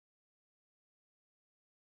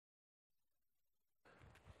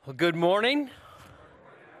Well, good morning.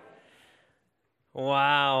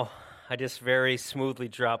 Wow, I just very smoothly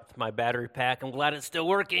dropped my battery pack. I'm glad it's still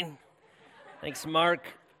working. Thanks, Mark.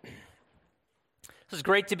 This is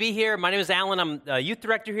great to be here. My name is Alan. I'm a youth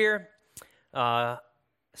director here.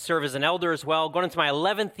 Serve as an elder as well. Going into my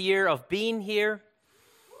 11th year of being here.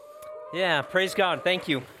 Yeah, praise God. Thank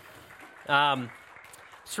you.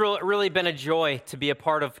 It's really been a joy to be a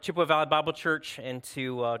part of Chippewa Valley Bible Church and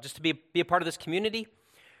to just to be a part of this community.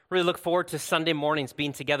 Really look forward to Sunday mornings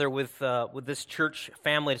being together with this church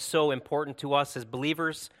family. It's so important to us as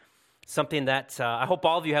believers. Something that I hope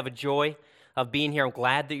all of you have a joy of being here. I'm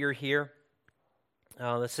glad that you're here.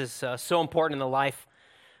 This is so important in the life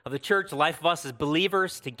of the church, the life of us as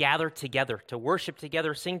believers, to gather together, to worship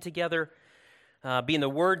together, sing together, be in the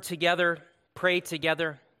Word together, pray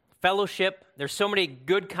together, fellowship. There's so many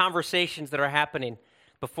good conversations that are happening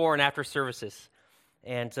before and after services.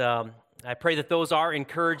 And I pray that those are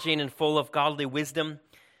encouraging and full of godly wisdom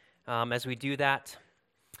as we do that.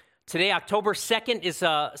 Today, October 2nd, is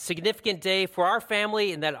a significant day for our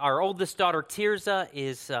family in that our oldest daughter, Tirza,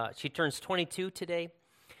 she turns 22 today.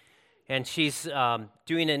 And she's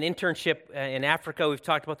doing an internship in Africa. We've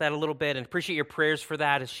talked about that a little bit and appreciate your prayers for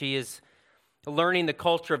that as she is learning the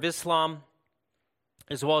culture of Islam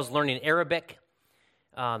as well as learning Arabic.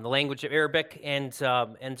 The language of Arabic, and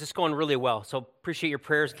just going really well. So appreciate your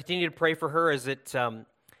prayers. Continue to pray for her as it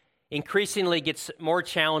increasingly gets more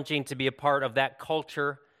challenging to be a part of that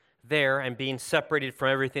culture there and being separated from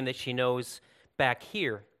everything that she knows back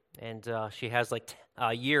here. And she has like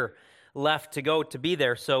a year left to go to be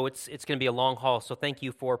there, so it's going to be a long haul. So thank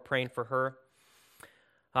you for praying for her.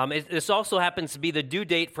 This also happens to be the due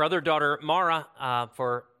date for other daughter Mara,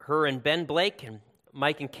 for her and Ben Blake, and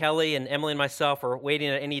Mike and Kelly and Emily and myself are waiting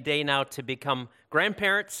any day now to become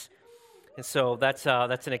grandparents, and so that's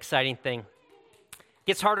an exciting thing. It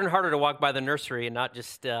gets harder and harder to walk by the nursery and not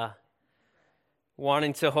just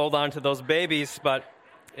wanting to hold on to those babies, but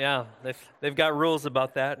yeah, they've got rules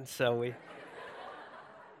about that, and so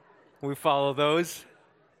we follow those.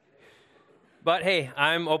 But hey,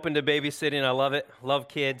 I'm open to babysitting. I love it. Love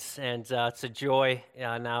kids, and it's a joy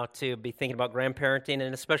now to be thinking about grandparenting,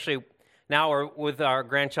 and especially now with our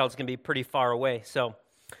grandchild, it's going to be pretty far away, so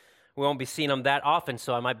we won't be seeing them that often,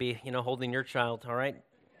 so I might be, holding your child, all right?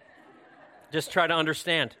 Just try to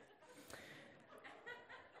understand.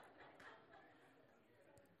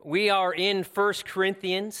 We are in 1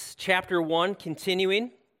 Corinthians chapter 1,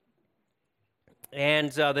 continuing,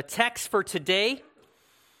 and the text for today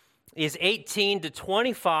is 18 to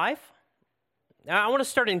 25. Now, I want to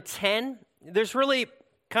start in 10. There's really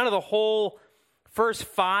kind of the whole first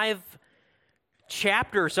 5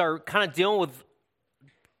 chapters are kind of dealing with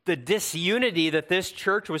the disunity that this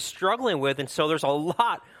church was struggling with, and so there's a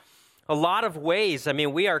lot of ways. I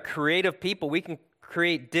mean, we are creative people. We can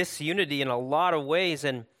create disunity in a lot of ways,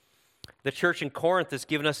 and the church in Corinth has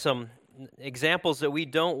given us some examples that we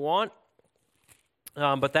don't want,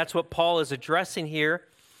 but that's what Paul is addressing here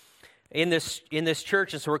in this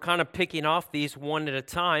church, and so we're kind of picking off these one at a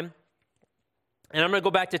time. And I'm going to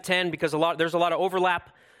go back to 10 because there's a lot of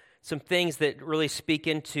overlap. Some things that really speak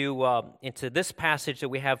into this passage that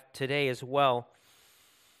we have today as well.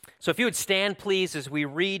 So if you would stand, please, as we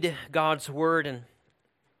read God's Word. And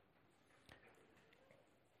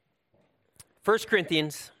 1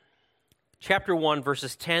 Corinthians chapter 1,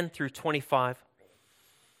 verses 10 through 25.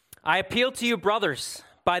 I appeal to you, brothers,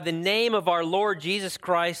 by the name of our Lord Jesus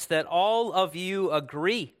Christ, that all of you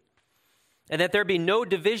agree, and that there be no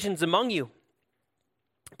divisions among you,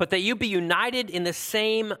 but that you be united in the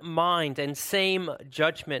same mind and same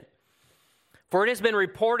judgment. For it has been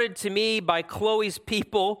reported to me by Chloe's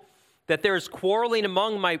people that there is quarreling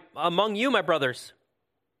among you, my brothers.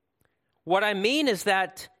 What I mean is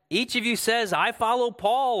that each of you says, I follow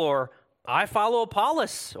Paul, or I follow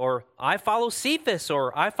Apollos, or I follow Cephas,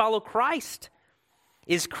 or I follow Christ.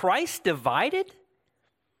 Is Christ divided?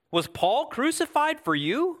 Was Paul crucified for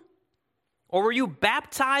you? Or were you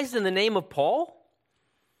baptized in the name of Paul?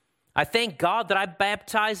 I thank God that I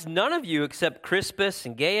baptized none of you except Crispus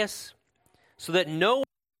and Gaius, so that no one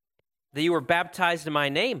that you were baptized in my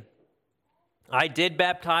name. I did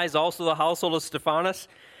baptize also the household of Stephanas.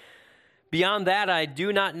 Beyond that, I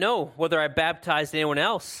do not know whether I baptized anyone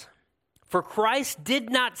else. For Christ did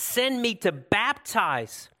not send me to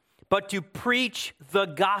baptize, but to preach the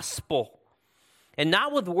gospel, and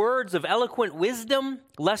not with words of eloquent wisdom,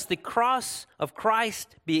 lest the cross of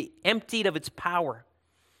Christ be emptied of its power.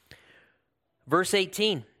 Verse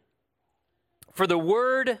 18, for the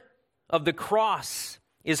word of the cross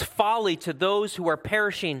is folly to those who are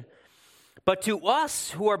perishing, But to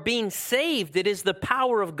us who are being saved, it is the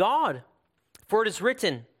power of God. For it is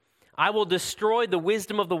written, I will destroy the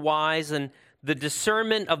wisdom of the wise, and the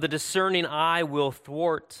discernment of the discerning I will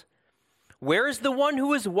thwart. Where is the one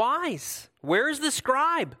who is wise? Where is the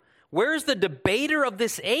scribe? Where is the debater of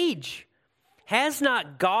this age? Has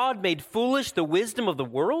not God made foolish the wisdom of the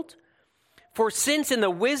world? For since in the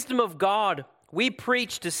wisdom of God we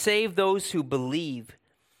preach to save those who believe.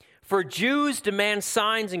 For Jews demand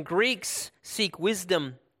signs and Greeks seek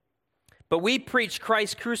wisdom. But we preach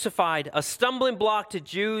Christ crucified, a stumbling block to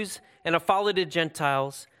Jews and a folly to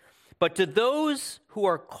Gentiles. But to those who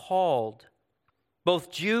are called, both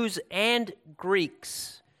Jews and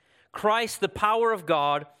Greeks, Christ the power of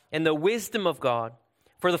God and the wisdom of God.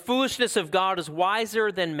 For the foolishness of God is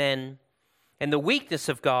wiser than men, and the weakness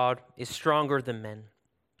of God is stronger than men.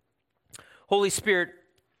 Holy Spirit,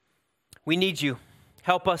 we need you.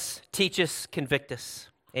 Help us, teach us, convict us.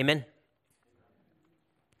 Amen.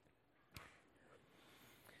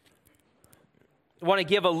 I want to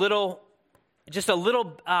give a little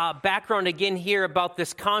background again here about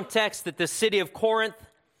this context that the city of Corinth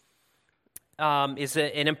is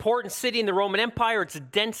an important city in the Roman Empire. It's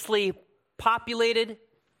densely populated,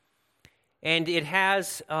 and it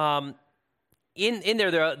has in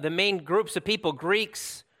there the main groups of people: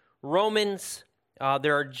 Greeks, Romans.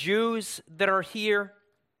 There are Jews that are here,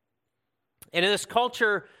 and in this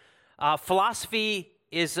culture, philosophy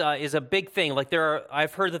is a big thing. Like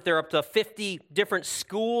I've heard that there are up to 50 different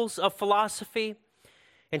schools of philosophy,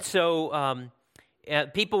 and so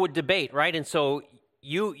people would debate, right? And so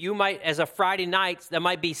you might, as a Friday night, that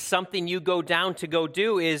might be something you go down to go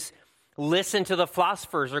do is listen to the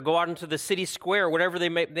philosophers, or go out into the city square, whatever they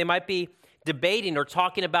might be debating or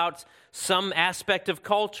talking about some aspect of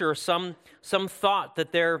culture, or some thought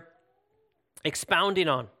that they're expounding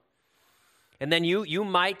on. And then you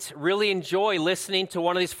might really enjoy listening to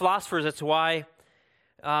one of these philosophers. That's why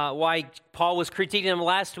Paul was critiquing them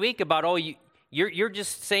last week about, you're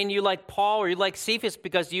just saying you like Paul or you like Cephas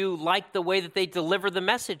because you like the way that they deliver the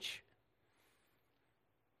message.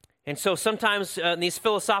 And so sometimes in these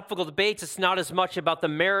philosophical debates, it's not as much about the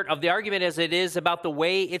merit of the argument as it is about the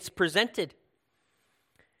way it's presented.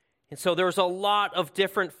 And so there's a lot of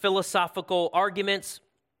different philosophical arguments,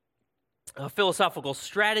 philosophical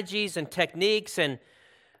strategies and techniques, and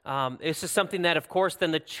this is something that, of course,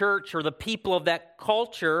 then the church or the people of that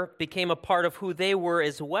culture became a part of who they were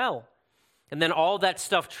as well. And then all that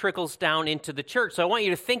stuff trickles down into the church. So I want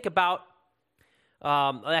you to think about,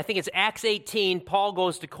 I think it's Acts 18. Paul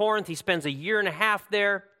goes to Corinth. He spends a year and a half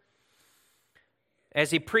there.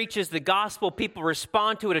 As he preaches the gospel, people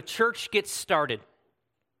respond to it. A church gets started.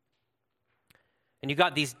 And you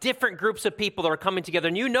got these different groups of people that are coming together.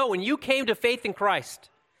 And you know, when you came to faith in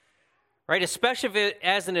Christ, right, especially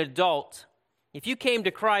as an adult, if you came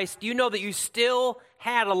to Christ, you know that you still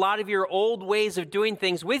had a lot of your old ways of doing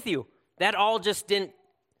things with you. That all just didn't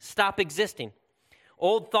stop existing.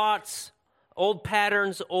 Old thoughts, old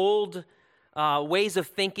patterns, old ways of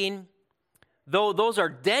thinking, though those are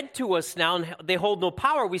dead to us now and they hold no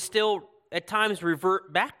power, we still at times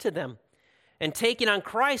revert back to them. And taking on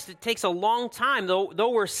Christ, it takes a long time.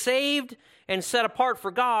 Though we're saved and set apart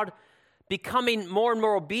for God, becoming more and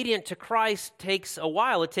more obedient to Christ takes a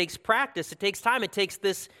while. It takes practice. It takes time. It takes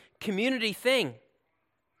this community thing.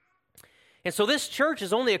 And so this church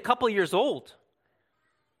is only a couple years old.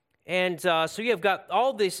 And so you have got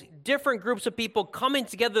all these different groups of people coming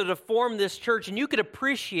together to form this church, and you could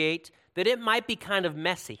appreciate that it might be kind of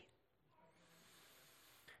messy.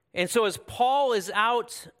 And so as Paul is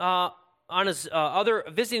out on his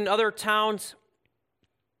visiting other towns,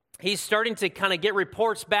 he's starting to kind of get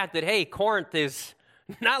reports back that, hey, Corinth is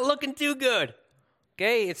not looking too good.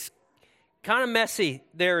 Okay, it's kind of messy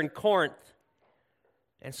there in Corinth.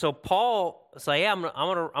 And so Paul is like, yeah, I'm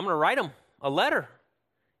gonna write him a letter.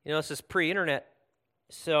 You know, this is pre-internet,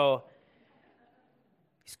 so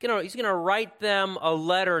he's gonna write them a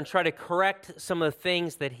letter and try to correct some of the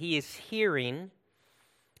things that he is hearing.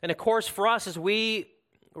 And of course, for us, as we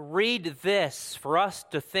read this, for us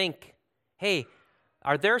to think, hey,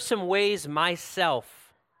 are there some ways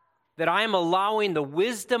myself that I am allowing the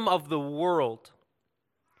wisdom of the world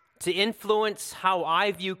to influence how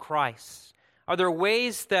I view Christ? Are there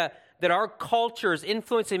ways that our culture is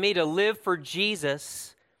influencing me to live for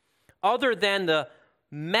Jesus other than the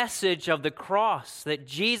message of the cross, that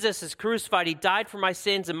Jesus is crucified, he died for my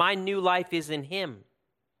sins, and my new life is in him?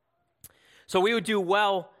 So we would do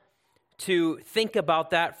well to think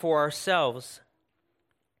about that for ourselves.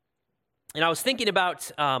 And I was thinking about,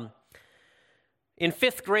 in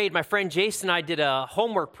 5th grade, my friend Jason and I did a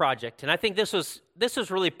homework project, and I think this was this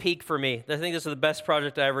was really peak for me. I think this is the best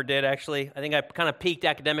project I ever did, actually. I think I kind of peaked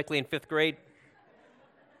academically in 5th grade.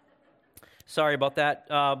 Sorry about that.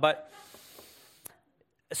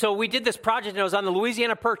 So we did this project, and it was on the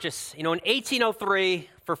Louisiana Purchase. In 1803,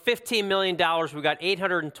 for $15 million, we got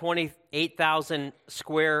 828,000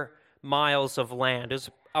 square miles of land. It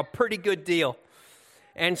was a pretty good deal.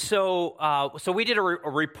 And so we did a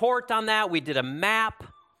report on that. We did a map.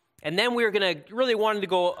 And then we were really wanted to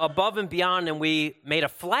go above and beyond, and we made a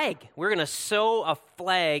flag. We were going to sew a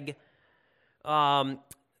flag.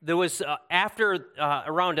 There was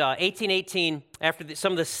around 1818, after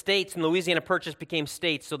some of the states in Louisiana Purchase became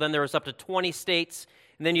states, so then there was up to 20 states,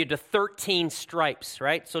 and then you had the 13 stripes,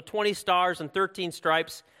 right? So 20 stars and 13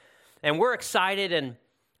 stripes, and we're excited, and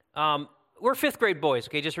we're 5th grade boys,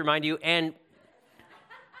 okay, just to remind you, and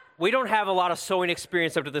we don't have a lot of sewing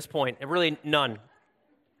experience up to this point, really none.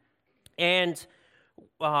 And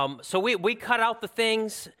so we cut out the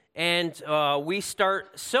things, and we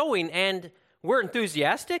start sewing, and we're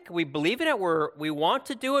enthusiastic. We believe in it. We want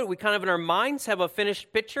to do it. We kind of in our minds have a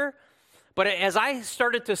finished picture. But as I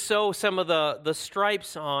started to sew some of the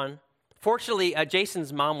stripes on, fortunately,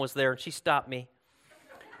 Jason's mom was there, and she stopped me.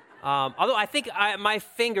 Although I think my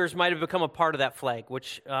fingers might have become a part of that flag,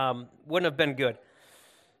 which wouldn't have been good.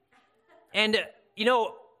 And,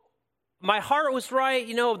 my heart was right.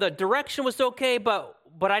 The direction was okay, but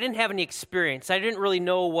I didn't have any experience. I didn't really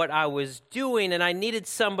know what I was doing, and I needed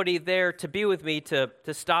somebody there to be with me to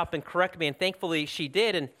stop and correct me, and thankfully she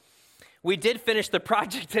did, and we did finish the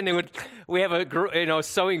project, and we have a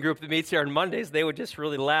sewing group that meets here on Mondays. They would just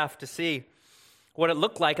really laugh to see what it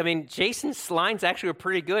looked like. I mean, Jason's lines actually were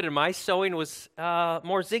pretty good, and my sewing was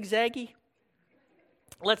more zigzaggy,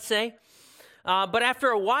 let's say. But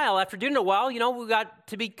after doing it a while, we got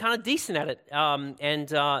to be kind of decent at it,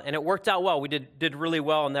 and it worked out well. We did really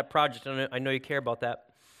well on that project, and I know you care about that.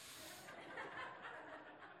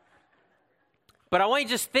 But I want you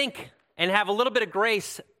to just think and have a little bit of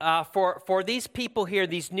grace for these people here,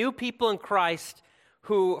 these new people in Christ,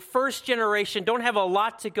 who first generation don't have a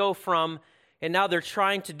lot to go from, and now they're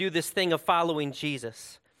trying to do this thing of following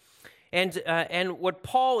Jesus. And what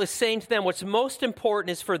Paul is saying to them, what's most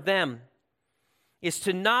important is for them is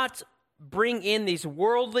to not bring in these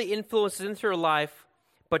worldly influences into their life,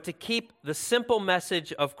 but to keep the simple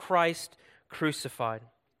message of Christ crucified.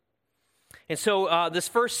 And so this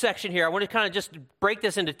first section here, I want to kind of just break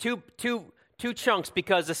this into two chunks,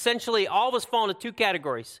 because essentially all of us fall into two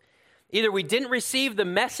categories. Either we didn't receive the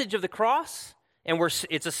message of the cross, and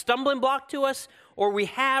it's a stumbling block to us, or we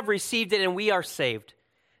have received it and we are saved.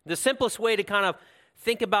 The simplest way to kind of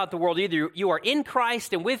think about the world, either you are in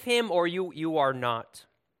Christ and with Him, or you are not.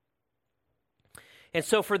 And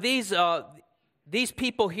so for these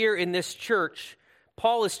people here in this church,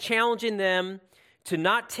 Paul is challenging them to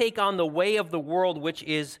not take on the way of the world, which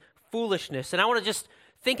is foolishness. And I want to just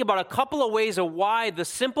think about a couple of ways of why the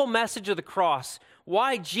simple message of the cross,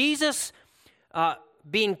 why Jesus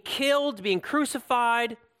being killed, being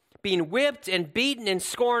crucified, being whipped and beaten and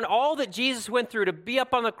scorned, all that Jesus went through to be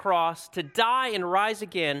up on the cross, to die and rise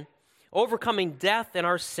again, overcoming death and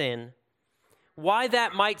our sin, why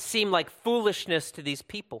that might seem like foolishness to these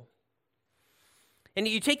people. And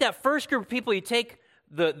you take that first group of people, you take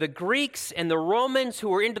the Greeks and the Romans who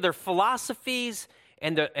were into their philosophies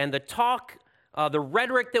and the talk, the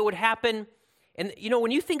rhetoric that would happen. And,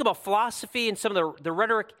 when you think about philosophy and some of the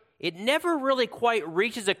rhetoric, it never really quite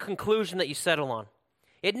reaches a conclusion that you settle on.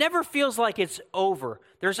 It never feels like it's over.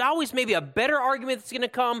 There's always maybe a better argument that's going to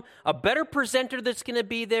come, a better presenter that's going to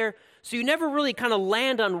be there. So you never really kind of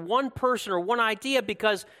land on one person or one idea,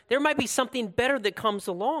 because there might be something better that comes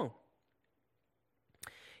along.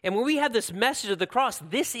 And when we have this message of the cross,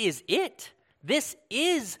 this is it. This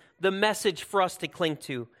is the message for us to cling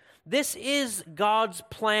to. This is God's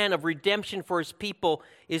plan of redemption for His people,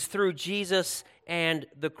 is through Jesus and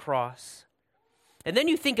the cross. And then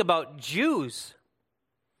you think about Jews.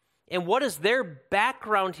 And what is their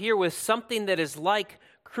background here with something that is like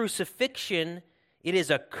crucifixion? It is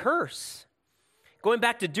a curse. Going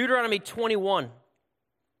back to Deuteronomy 21,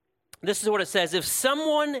 this is what it says. If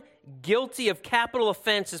someone guilty of capital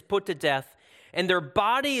offense is put to death, and their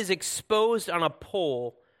body is exposed on a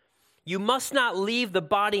pole, you must not leave the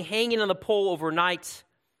body hanging on the pole overnight.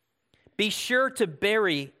 Be sure to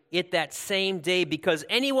bury it that same day, because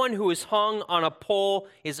anyone who is hung on a pole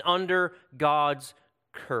is under God's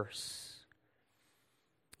curse.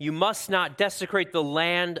 You must not desecrate the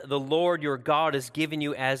land the Lord your God has given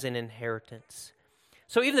you as an inheritance.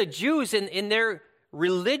 So even the Jews in their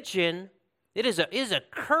religion, it is a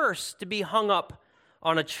curse to be hung up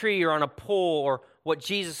on a tree or on a pole what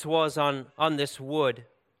Jesus was on this wood.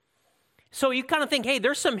 So you kind of think, hey,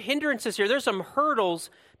 there's some hindrances here. There's some hurdles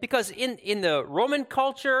because in the Roman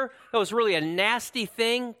culture, it was really a nasty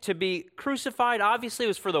thing to be crucified. Obviously, it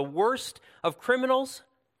was for the worst of criminals.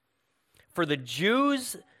 For the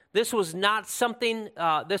Jews, this was not something,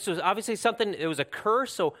 this was obviously something, it was a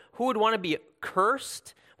curse. So who would want to be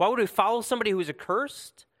cursed? Why would we follow somebody who's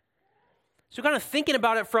accursed? So kind of thinking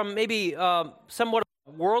about it from maybe somewhat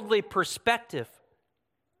worldly perspective.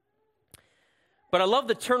 But I love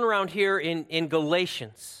the turnaround here in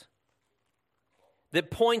Galatians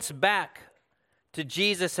that points back to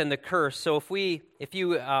Jesus and the curse. So if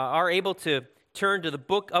you are able to turn to the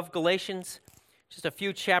book of Galatians, just a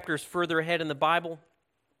few chapters further ahead in the Bible,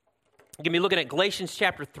 you're going to be looking at Galatians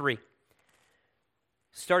chapter 3,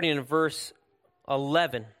 starting in verse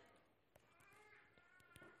 11.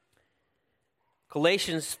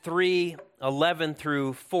 Galatians 3:11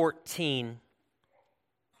 through 14.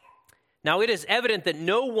 Now it is evident that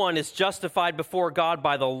no one is justified before God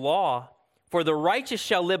by the law, for the righteous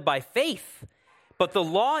shall live by faith. But the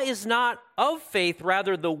law is not of faith,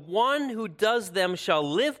 rather the one who does them shall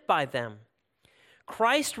live by them.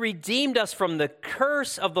 Christ redeemed us from the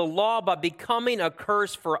curse of the law by becoming a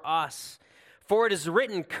curse for us. For it is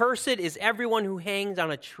written, "Cursed is everyone who hangs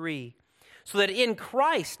on a tree," so that in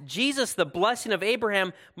Christ Jesus the blessing of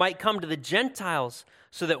Abraham might come to the Gentiles,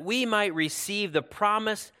 so that we might receive the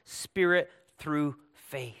promised Spirit through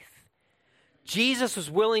faith. Jesus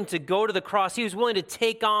was willing to go to the cross. He was willing to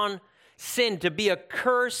take on sin, to be a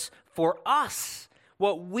curse for us.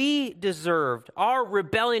 What we deserved, our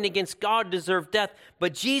rebellion against God deserved death,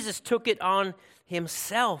 but Jesus took it on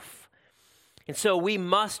himself. And so we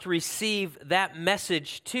must receive that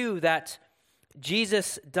message too, that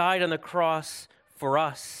Jesus died on the cross for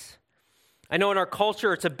us. I know in our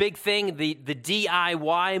culture it's a big thing, the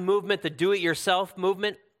DIY movement, the do-it-yourself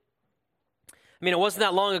movement. I mean, it wasn't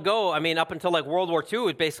that long ago. I mean, up until like World War II,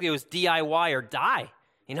 it was DIY or die,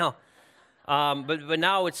 you know. But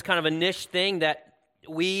now it's kind of a niche thing that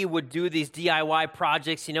we would do these DIY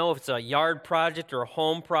projects, you know, if it's a yard project or a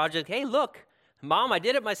home project. Hey, look, Mom, I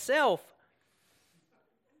did it myself.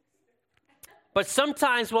 But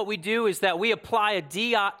sometimes what we do is that we apply a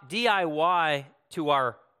DIY to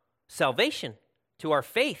our salvation, to our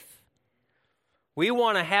faith. We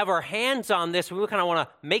want to have our hands on this. We kind of want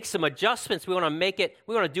to make some adjustments. We want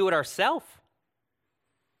to do it ourselves.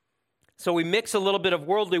 So we mix a little bit of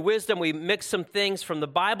worldly wisdom. We mix some things from the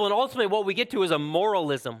Bible. And ultimately what we get to is a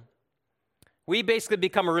moralism. We basically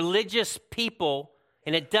become a religious people,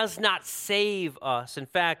 and it does not save us. In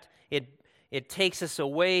fact, it takes us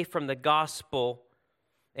away from the gospel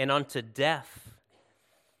and unto death.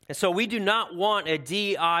 And so we do not want a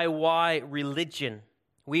DIY religion.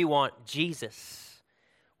 We want Jesus.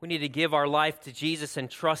 We need to give our life to Jesus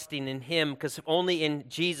and trusting in him, because only in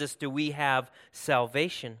Jesus do we have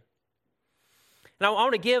salvation. Now, I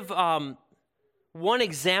want to give one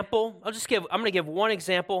example. I'm going to give one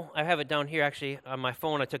example. I have it down here, actually, on my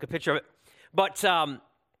phone. I took a picture of it. But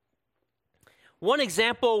one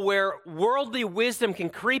example where worldly wisdom can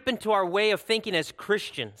creep into our way of thinking as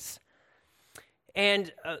Christians.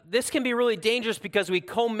 And this can be really dangerous because we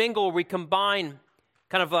commingle, we combine,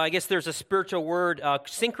 kind of, I guess there's a spiritual word,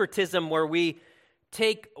 syncretism, where we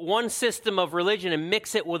take one system of religion and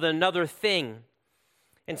mix it with another thing.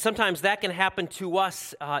 And sometimes that can happen to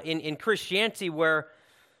us in Christianity, where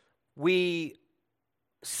we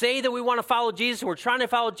say that we want to follow Jesus, and we're trying to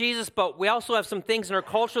follow Jesus, but we also have some things in our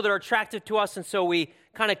culture that are attractive to us, and so we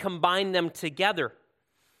kind of combine them together.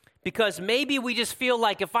 Because maybe we just feel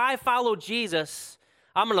like if I follow Jesus,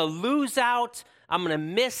 I'm going to lose out, I'm going to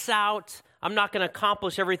miss out, I'm not going to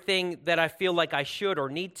accomplish everything that I feel like I should or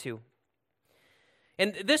need to.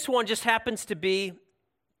 And this one just happens to be,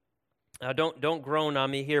 don't groan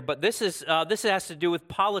on me here, but this has to do with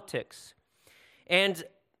politics. And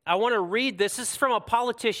I want to read this. This is from a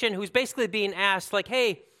politician who's basically being asked, like,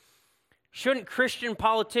 hey, shouldn't Christian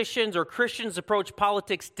politicians or Christians approach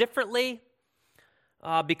politics differently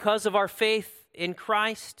because of our faith in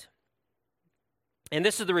Christ? And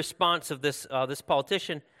this is the response of this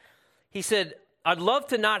politician. He said, I'd love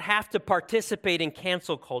to not have to participate in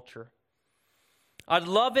cancel culture. I'd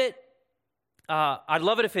love it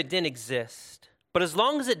if it didn't exist. But as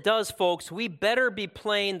long as it does, folks, we better be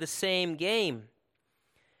playing the same game.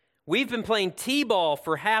 We've been playing t-ball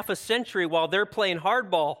for half a century while they're playing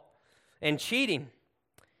hardball and cheating.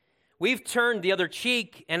 We've turned the other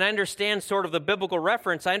cheek, and I understand sort of the biblical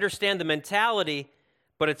reference. I understand the mentality,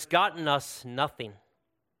 but it's gotten us nothing.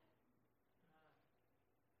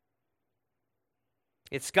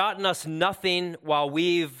 It's gotten us nothing while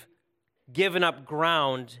we've given up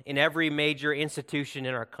ground in every major institution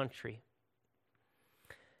in our country.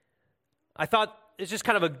 I thought it's just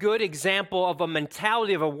kind of a good example of a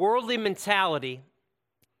mentality, of a worldly mentality,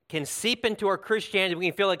 can seep into our Christianity. We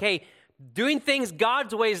can feel like, hey, doing things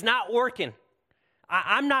God's way is not working.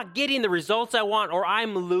 I'm not getting the results I want, or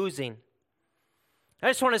I'm losing. I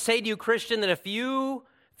just want to say to you, Christian, that if you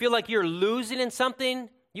feel like you're losing in something,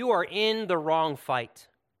 you are in the wrong fight.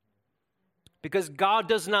 Because God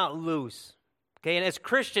does not lose. Okay, and as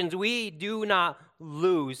Christians, we do not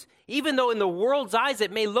lose. Even though in the world's eyes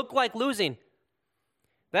it may look like losing.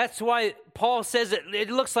 That's why Paul says it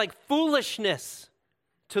looks like foolishness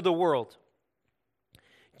to the world.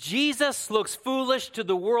 Jesus looks foolish to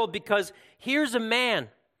the world because here's a man,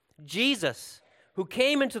 Jesus, who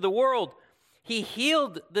came into the world. He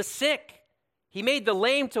healed the sick. He made the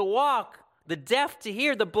lame to walk, the deaf to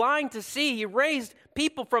hear, the blind to see. He raised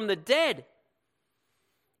people from the dead.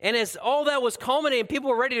 And as all that was culminating, people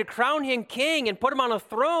were ready to crown him king and put him on a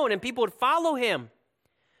throne, and people would follow him.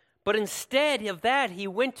 But instead of that, he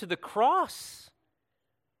went to the cross.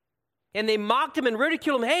 And they mocked him and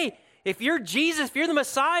ridiculed him. Hey, if you're Jesus, if you're the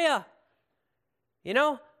Messiah,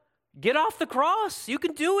 get off the cross. You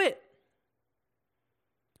can do it.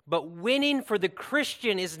 But winning for the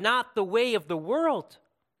Christian is not the way of the world.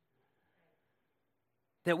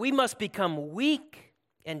 That we must become weak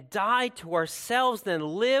and die to ourselves, then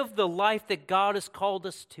live the life that God has called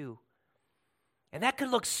us to. And that could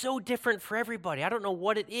look so different for everybody. I don't know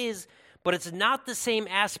what it is, but it's not the same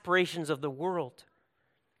aspirations of the world.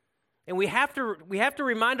 And we have to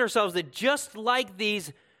remind ourselves that just like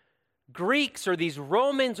these Greeks or these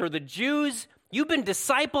Romans or the Jews, you've been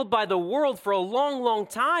discipled by the world for a long, long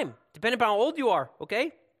time, depending upon how old you are,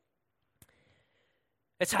 okay?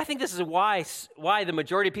 I think this is why the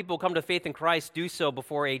majority of people who come to faith in Christ do so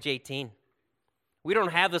before age 18. We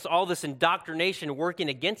don't have all this indoctrination working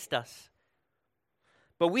against us.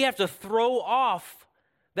 But we have to throw off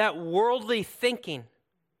that worldly thinking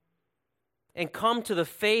and come to the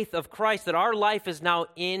faith of Christ, that our life is now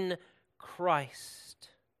in Christ.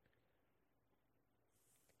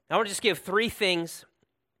 I want to just give three things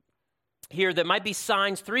here that might be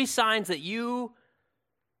signs, three signs that you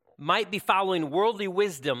might be following worldly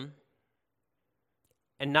wisdom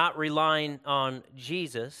and not relying on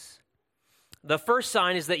Jesus. The first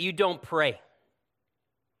sign is that you don't pray.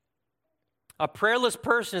 A prayerless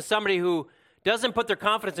person is somebody who doesn't put their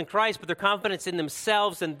confidence in Christ, but their confidence in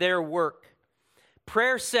themselves and their work.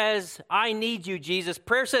 Prayer says, I need you, Jesus.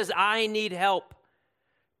 Prayer says, I need help.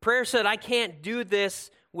 Prayer said, I can't do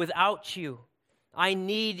this without you. I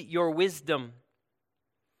need your wisdom.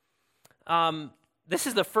 This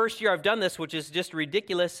is the first year I've done this, which is just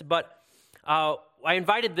ridiculous, but I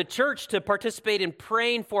invited the church to participate in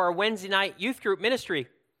praying for our Wednesday night youth group ministry.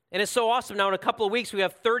 And it's so awesome. Now in a couple of weeks, we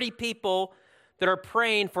have 30 people that are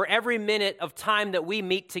praying for every minute of time that we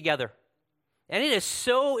meet together. And it is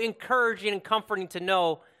so encouraging and comforting to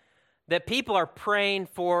know that people are praying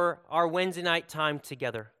for our Wednesday night time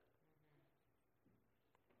together.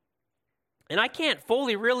 And I can't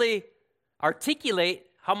fully really articulate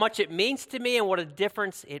how much it means to me and what a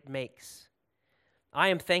difference it makes. I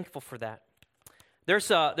am thankful for that. There's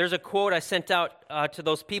a quote I sent out to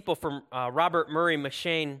those people from Robert Murray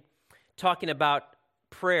M'Cheyne talking about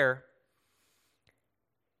prayer.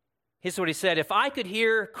 Here's what he said: if I could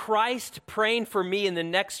hear Christ praying for me in the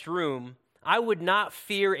next room, I would not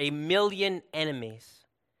fear a million enemies.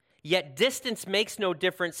 Yet distance makes no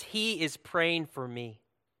difference. He is praying for me.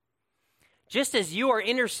 Just as you are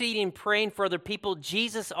interceding, praying for other people,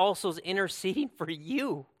 Jesus also is interceding for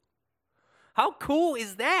you. How cool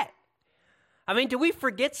is that? I mean, do we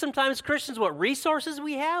forget sometimes, Christians, what resources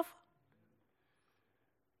we have?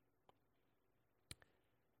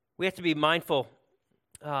 We have to be mindful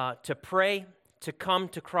to pray, to come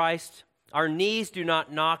to Christ. Our knees do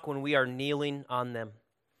not knock when we are kneeling on them.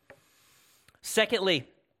 Secondly,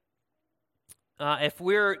 if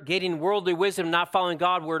we're getting worldly wisdom, not following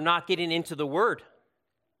God, we're not getting into the Word.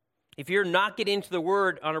 If you're not getting into the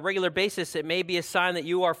Word on a regular basis, it may be a sign that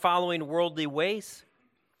you are following worldly ways.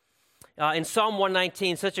 In Psalm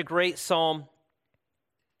 119, such a great psalm,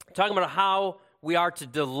 talking about how we are to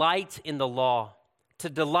delight in the law, to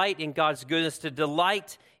delight in God's goodness, to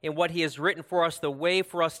delight in what He has written for us, the way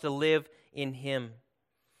for us to live in Him.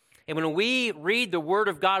 And when we read the Word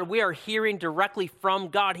of God, we are hearing directly from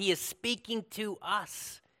God. He is speaking to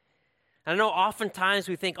us. And I know oftentimes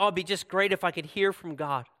we think, oh, it'd be just great if I could hear from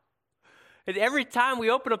God. And every time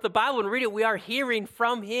we open up the Bible and read it, we are hearing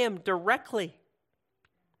from Him directly.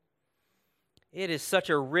 It is such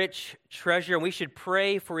a rich treasure, and we should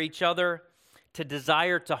pray for each other to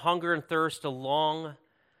desire, to hunger and thirst, to long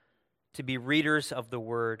to be readers of the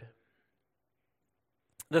Word.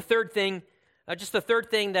 The third thing,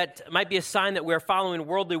 that might be a sign that we're following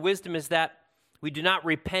worldly wisdom is that we do not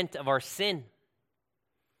repent of our sin.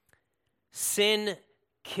 Sin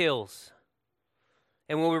kills.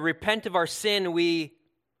 And when we repent of our sin, we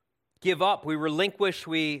give up, we relinquish,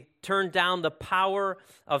 we turn down the power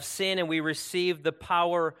of sin, and we receive the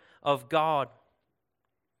power of God.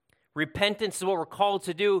 Repentance is what we're called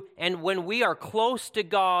to do, and when we are close to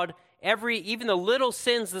God, even the little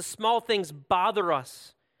sins, the small things bother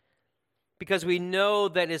us because we know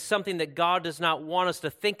that it's something that God does not want us to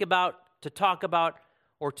think about, to talk about,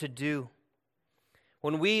 or to do.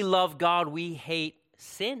 When we love God, we hate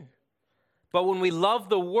sin. But when we love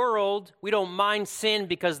the world, we don't mind sin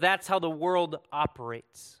because that's how the world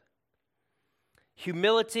operates.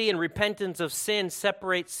 Humility and repentance of sin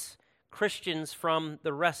separates Christians from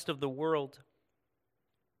the rest of the world.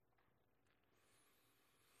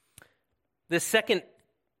 The second,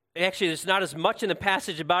 actually there's not as much in the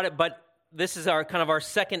passage about it, but this is our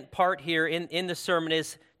second part here in the sermon,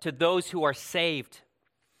 is to those who are saved.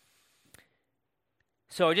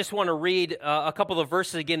 So I just want to read a couple of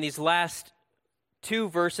verses again, these last two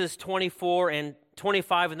verses, 24 and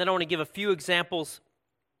 25, and then I want to give a few examples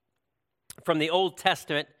from the Old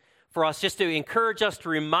Testament for us, just to encourage us, to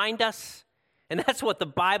remind us. And that's what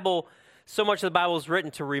so much of the Bible is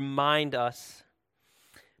written, to remind us.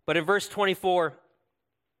 But in verse 24,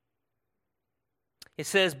 it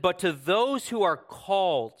says, "But to those who are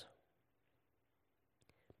called,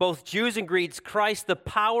 both Jews and Greeks, Christ, the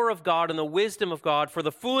power of God and the wisdom of God, for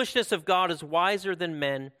the foolishness of God is wiser than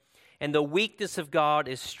men, and the weakness of God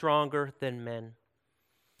is stronger than men."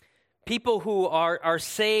 People who are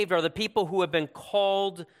saved are the people who have been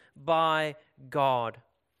called by God.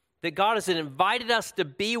 That God has invited us to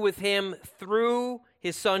be with Him through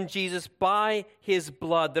His Son Jesus by His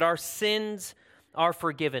blood, that our sins are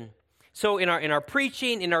forgiven. So in our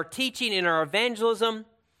preaching, in our teaching, in our evangelism,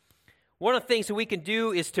 one of the things that we can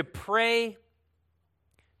do is to pray,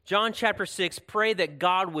 John chapter 6, pray that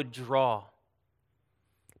God would draw.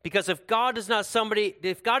 Because if God does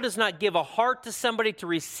not give a heart to somebody to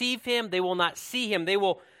receive Him, they will not see Him. They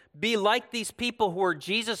will be like these people where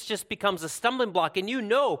Jesus just becomes a stumbling block. And you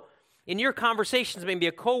know, in your conversations, maybe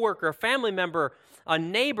a coworker, a family member, a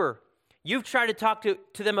neighbor, you've tried to talk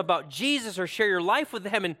to them about Jesus or share your life with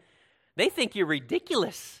them, and they think you're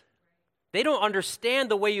ridiculous. They don't understand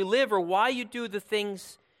the way you live or why you do the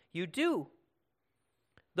things you do.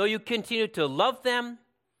 Though you continue to love them,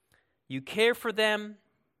 you care for them,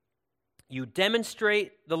 you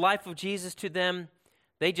demonstrate the life of Jesus to them,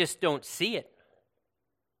 they just don't see it.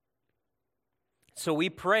 So we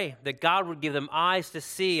pray that God would give them eyes to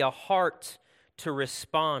see, a heart to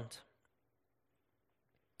respond.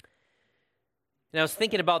 And I was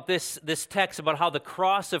thinking about this text, about how the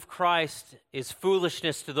cross of Christ is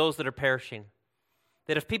foolishness to those that are perishing.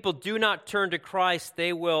 That if people do not turn to Christ,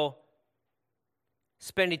 they will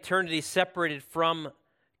spend eternity separated from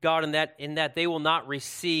God, in that they will not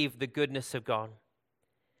receive the goodness of God.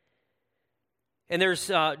 And there's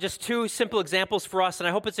just two simple examples for us, and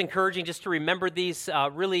I hope it's encouraging just to remember these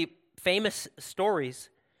really famous stories.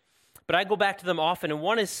 But I go back to them often, and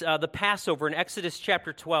one is the Passover in Exodus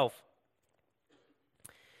chapter 12.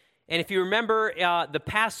 And if you remember, the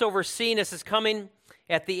Passover scene, this is coming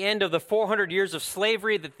at the end of the 400 years of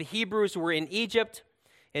slavery that the Hebrews were in Egypt.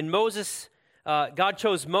 And God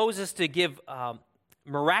chose Moses to give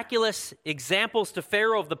miraculous examples to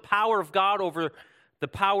Pharaoh of the power of God over the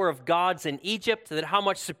power of gods in Egypt, that how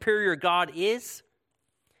much superior God is.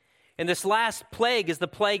 And this last plague is the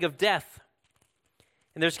plague of death.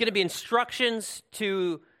 And there's going to be instructions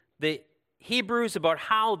to the Hebrews about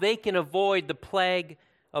how they can avoid the plague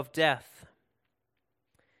of death.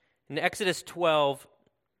 In Exodus 12,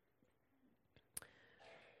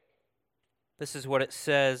 this is what it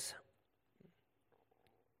says.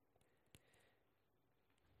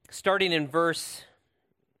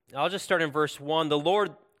 I'll just start in verse 1. "The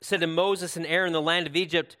Lord said to Moses and Aaron in the land of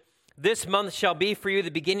Egypt, 'This month shall be for you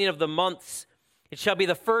the beginning of the months. It shall be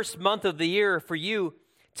the first month of the year for you.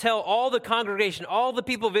 Tell all the congregation, all the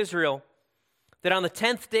people of Israel, that on the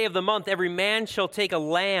 10th day of the month every man shall take a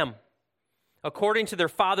lamb according to their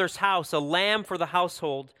father's house, a lamb for the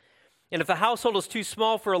household. And if the household is too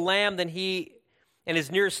small for a lamb, then he and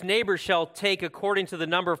his nearest neighbor shall take according to the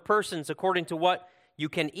number of persons, according to what you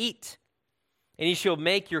can eat. And you shall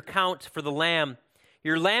make your count for the lamb.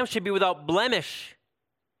 Your lamb should be without blemish,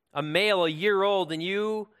 a male, a year old, and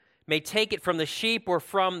you may take it from the sheep or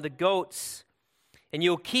from the goats. And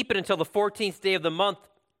you'll keep it until the 14th day of the month,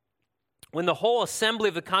 when the whole assembly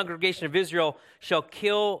of the congregation of Israel shall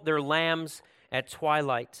kill their lambs at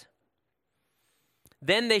twilight.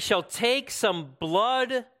 Then they shall take some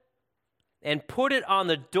blood and put it on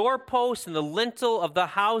the doorpost and the lintel of the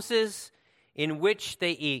houses in which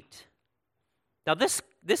they eat. Now this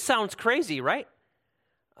sounds crazy, right?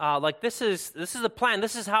 Like this is the plan.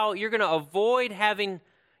 This is how you're going to avoid having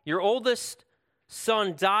your oldest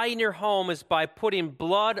son die in your home, is by putting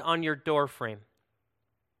blood on your doorframe.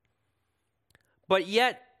 But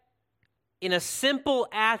yet, in a simple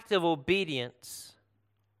act of obedience,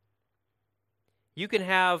 you can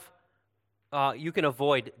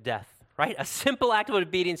avoid death, right? A simple act of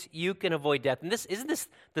obedience, you can avoid death. And isn't this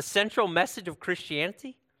the central message of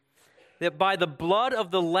Christianity? That by the blood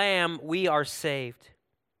of the Lamb we are saved.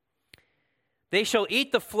 They shall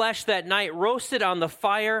eat the flesh that night, roasted on the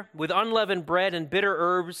fire with unleavened bread and bitter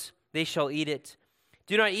herbs. They shall eat it.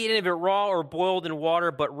 Do not eat any of it raw or boiled in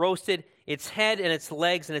water, but roasted, its head and its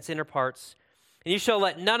legs and its inner parts. And you shall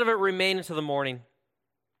let none of it remain until the morning.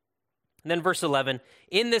 And then verse 11,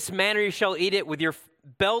 in this manner you shall eat it, with your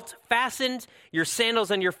belt fastened, your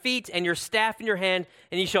sandals on your feet, and your staff in your hand,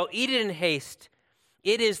 and you shall eat it in haste.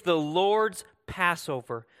 It is the Lord's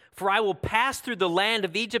Passover. For I will pass through the land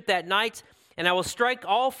of Egypt that night, and I will strike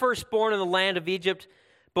all firstborn in the land of Egypt,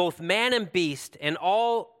 both man and beast, and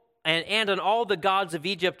on all the gods of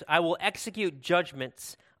Egypt I will execute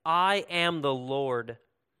judgments. I am the Lord.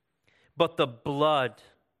 But the blood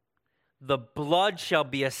shall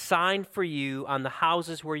be a sign for you on the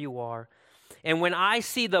houses where you are. And when I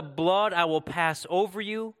see the blood, I will pass over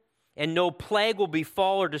you, and no plague will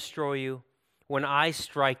befall or destroy you when I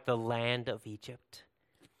strike the land of Egypt.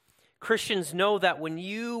 Christians, know that when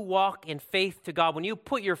you walk in faith to God, when you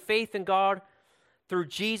put your faith in God through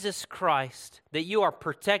Jesus Christ, that you are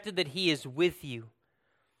protected, that He is with you,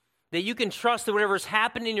 that you can trust that whatever is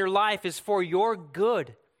happening in your life is for your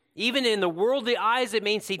good. Even in the worldly eyes, it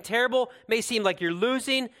may seem terrible, may seem like you're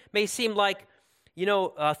losing, may seem like,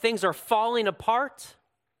 things are falling apart.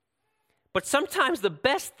 But sometimes the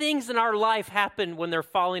best things in our life happen when they're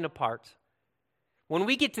falling apart. When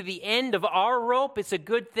we get to the end of our rope, it's a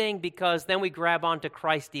good thing, because then we grab onto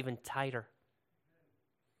Christ even tighter.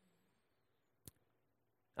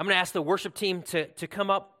 I'm going to ask the worship team to come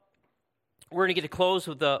up. We're going to get to close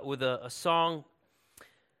with a song.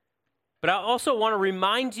 But I also want to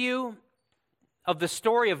remind you of the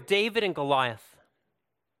story of David and Goliath,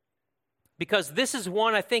 because this is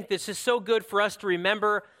one, I think this is so good for us to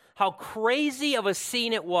remember how crazy of a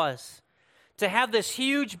scene it was to have this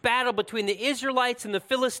huge battle between the Israelites and the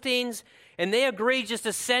Philistines, and they agreed just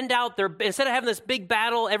to send out instead of having this big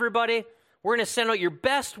battle, everybody, we're going to send out your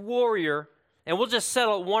best warrior, and we'll just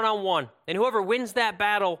settle it one-on-one. And whoever wins that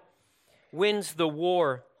battle wins the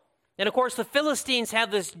war. And of course, the Philistines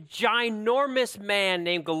have this ginormous man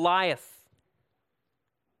named Goliath,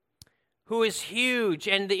 who is huge,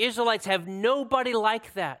 and the Israelites have nobody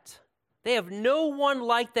like that. They have no one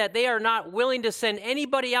like that. They are not willing to send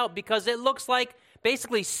anybody out, because it looks like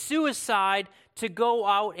basically suicide to go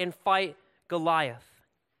out and fight Goliath.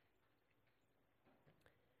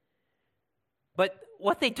 But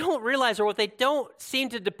what they don't realize, or what they don't seem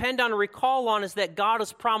to depend on or recall on, is that God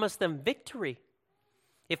has promised them victory.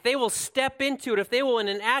 If they will step into it, if they will in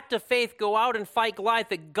an act of faith go out and fight Goliath,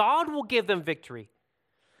 that God will give them victory.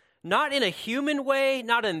 Not in a human way,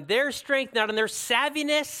 not in their strength, not in their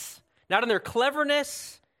savviness, not in their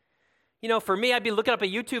cleverness. For me, I'd be looking up a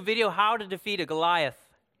YouTube video, how to defeat a Goliath.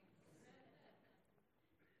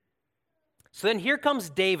 So then here comes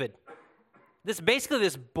David. This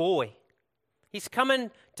boy. He's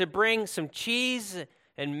coming to bring some cheese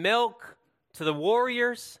and milk to the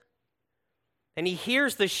warriors. And he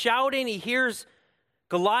hears the shouting. He hears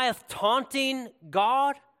Goliath taunting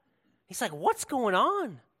God. He's like, what's going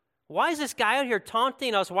on? Why is this guy out here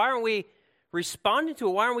taunting us? Why aren't we responding to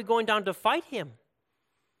it? Why aren't we going down to fight him?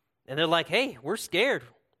 And they're like, hey, we're scared.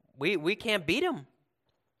 We can't beat him.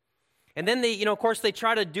 And then they, of course, they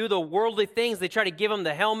try to do the worldly things. They try to give him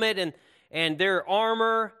the helmet and their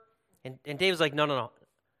armor. And David's like, no. No,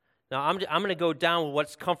 I'm going to go down with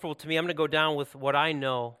what's comfortable to me. I'm going to go down with what I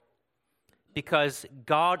know, because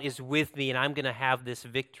God is with me, and I'm going to have this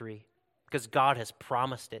victory because God has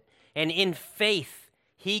promised it. And in faith,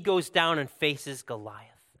 he goes down and faces Goliath.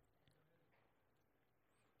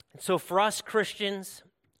 And so for us Christians,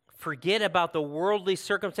 forget about the worldly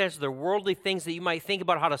circumstances, the worldly things that you might think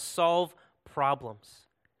about how to solve problems.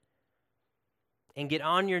 And get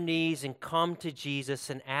on your knees and come to Jesus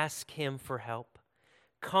and ask him for help.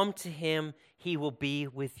 Come to him. He will be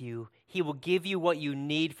with you. He will give you what you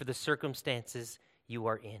need for the circumstances you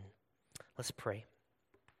are in. Let's pray.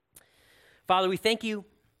 Father, we thank you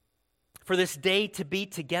for this day to be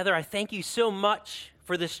together. I thank you so much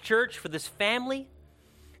for this church, for this family,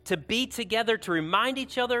 to be together, to remind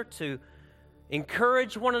each other, to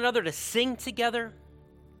encourage one another, to sing together.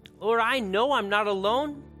 Lord, I know I'm not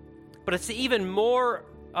alone, but it's even more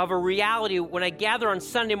of a reality when I gather on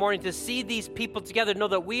Sunday morning to see these people together, know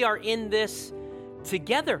that we are in this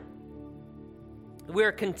together. We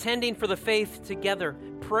are contending for the faith together,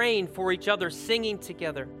 praying for each other, singing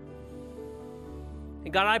together.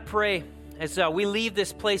 And God, I pray as we leave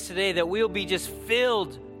this place today that we'll be just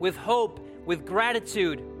filled with hope, with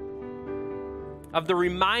gratitude of the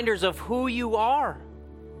reminders of who you are.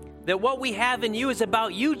 That what we have in you is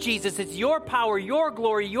about you, Jesus. It's your power, your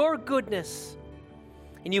glory, your goodness.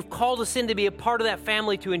 And you've called us in to be a part of that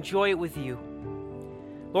family to enjoy it with you.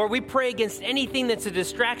 Lord, we pray against anything that's a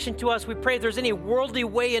distraction to us. We pray if there's any worldly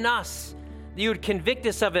way in us, that you would convict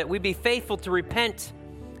us of it. We'd be faithful to repent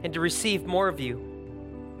and to receive more of you.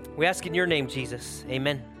 We ask in your name, Jesus.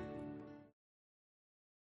 Amen.